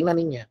ka. Tingnan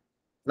ninyo.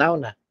 Now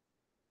na.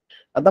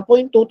 At the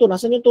 0.22,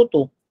 nasan yung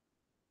 22?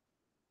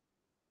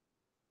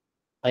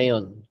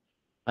 Ayun.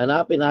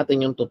 Hanapin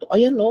natin yung 22.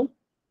 Ayan, no?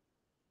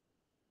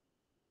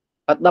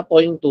 At the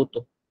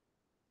 0.22.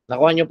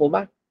 Nakuha nyo po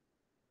ba?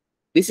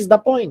 This is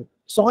the point.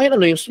 So ngayon,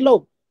 ano yung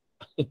slope?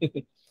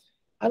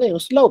 Ano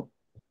yung slope?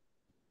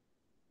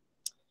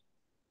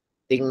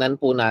 Tingnan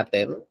po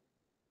natin.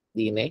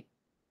 Dine.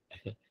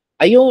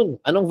 Ayun.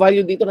 Anong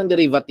value dito ng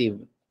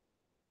derivative?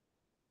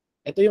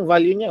 Ito yung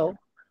value niya, oh.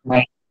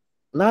 9.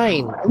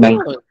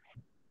 Ayun.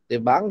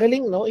 Diba? Ang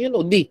galing, no? Yun,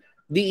 oh. D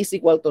is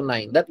equal to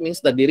 9. That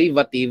means the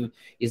derivative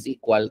is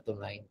equal to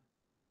 9.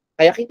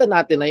 Kaya kita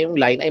natin na yung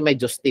line ay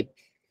medyo steep.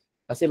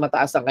 Kasi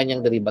mataas ang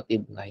kanyang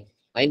derivative 9.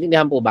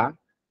 Naintindihan po ba?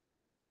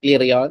 Clear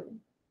yun?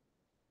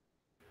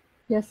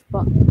 Yes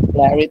po.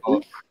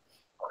 Clarity?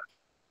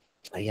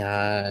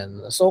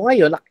 Ayan. So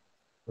ngayon,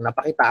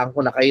 napakitaan ko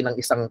na kayo ng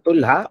isang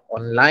tool ha,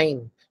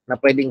 online, na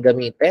pwedeng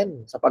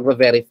gamitin sa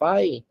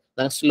pag-verify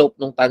ng slope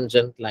ng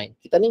tangent line.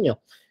 Kita ninyo,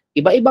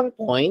 iba-ibang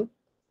point,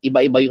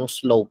 iba-iba yung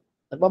slope.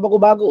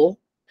 Nagbabago-bago oh.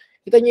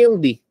 Kita niyo yung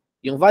D.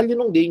 Yung value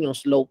ng D, yung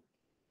slope.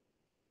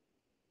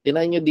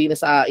 Tingnan niyo D na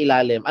sa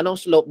ilalim. Anong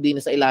slope D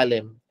na sa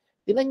ilalim?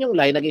 Tingnan yung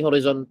line naging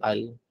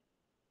horizontal.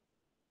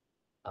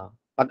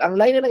 Pag ang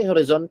line na naging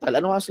horizontal,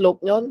 ano ang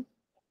slope nyon?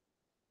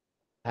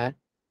 Ha?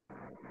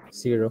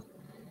 0.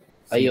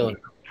 Ayun.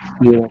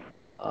 Zero.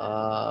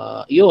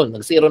 Yun,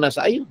 nag-zero na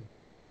sa ayun.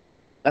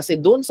 Kasi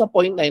doon sa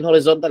point 9,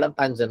 horizontal ang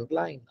tangent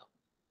line.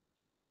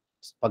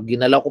 Pag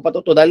ginalaw ko pa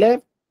to the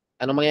left,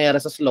 ano mangyayari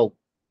sa slope?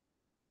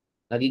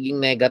 Nagiging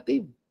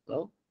negative.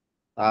 No?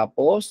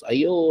 Tapos,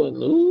 ayun.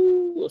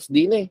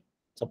 Di na eh.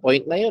 Sa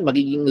point na yun,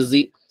 magiging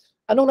Z.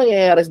 Anong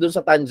nangyayari doon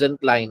sa tangent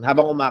line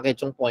habang umakit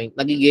yung point?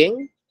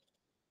 Nagiging?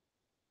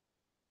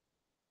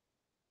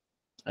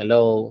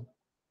 Hello?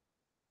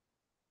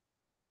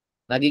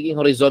 Nagiging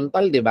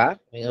horizontal, di ba?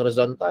 May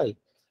horizontal.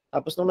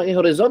 Tapos nung naging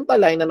horizontal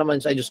line na naman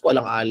siya, Diyos ko,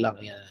 alang-alang.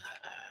 Yan.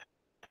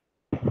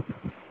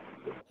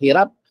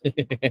 Hirap.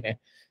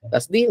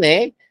 Tapos din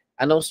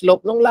anong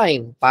slope ng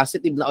line?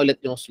 Positive na ulit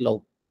yung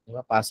slope. Di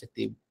ba?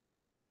 Positive.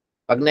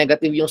 Pag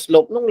negative yung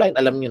slope ng line,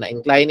 alam nyo na,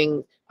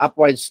 inclining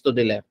upwards to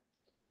the left.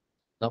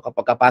 No?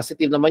 Kapag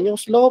positive naman yung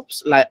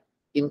slopes,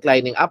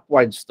 inclining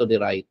upwards to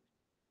the right.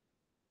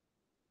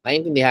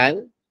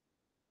 Naintindihan?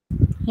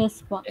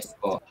 Yes po. Yes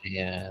po.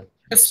 Ayan.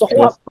 So,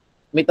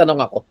 may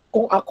tanong ako.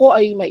 Kung ako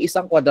ay may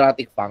isang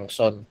quadratic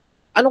function,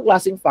 anong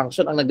klaseng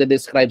function ang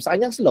nagde-describe sa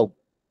kanyang slope?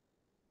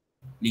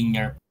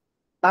 Linear.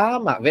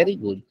 Tama. Very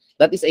good.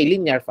 That is a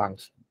linear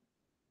function.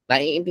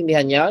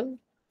 Naiintindihan yan?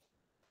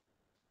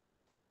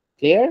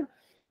 Clear?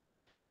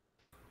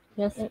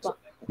 Yes po.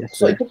 Yes,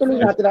 So, sir.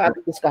 itutuloy natin ang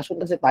ating discussion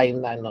kasi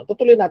time na. No?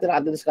 Tutuloy natin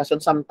ang ating discussion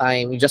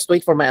sometime. You just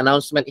wait for my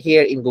announcement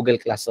here in Google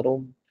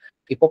Classroom.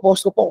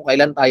 Ipopost ko po kung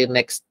kailan tayo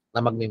next na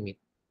mag-meet.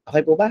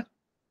 Okay po ba?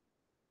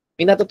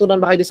 May natutunan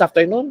ba kayo this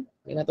afternoon?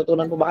 May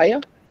natutunan po ba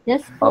kayo?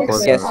 Yes po.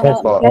 Yes,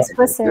 po. Yes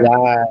po, sir.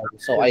 Yeah.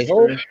 So I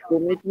hope to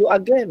meet you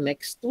again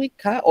next week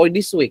ha or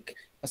this week.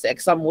 Kasi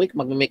exam week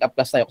magme-makeup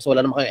class tayo kasi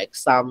wala naman kayong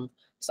exam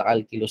sa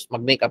calculus.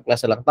 Mag-makeup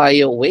class na lang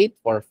tayo. Wait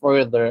for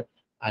further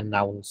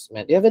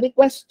announcement. Do you have any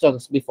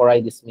questions before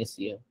I dismiss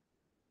you?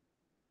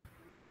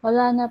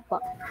 Wala na po.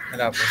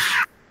 Wala po.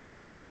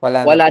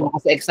 Wala na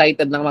kasi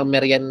excited ng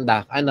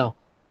magmerienda. Ano?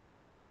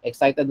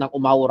 Excited ng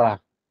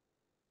umaura.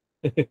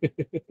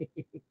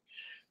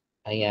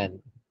 Ayan.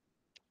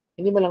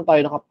 Hindi mo lang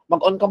tayo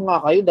mag-on cam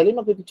nga kayo. Dali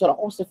magpipicture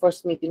ako sa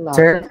first meeting natin.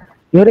 Sir,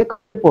 yung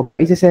record po,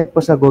 isa-send po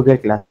sa Google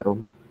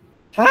Classroom.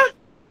 Ha?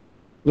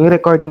 Yung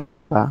recording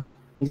pa,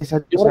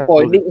 isa-send po Yung sa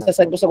recording, Google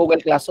isasend ko sa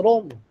Google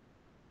Classroom.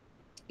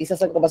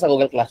 Isasend ko ba sa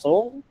Google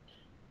Classroom?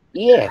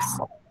 Yes.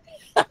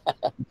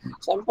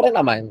 Siyempre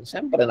naman.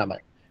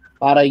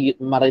 Para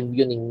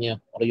ma-review ninyo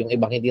or yung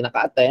ibang hindi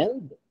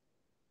naka-attend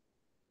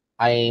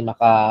ay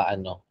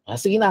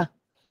sige na.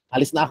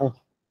 Alis na ako.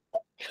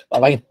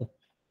 Bye-bye.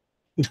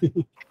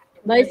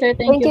 Bye, sir.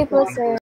 Thank you po, sir.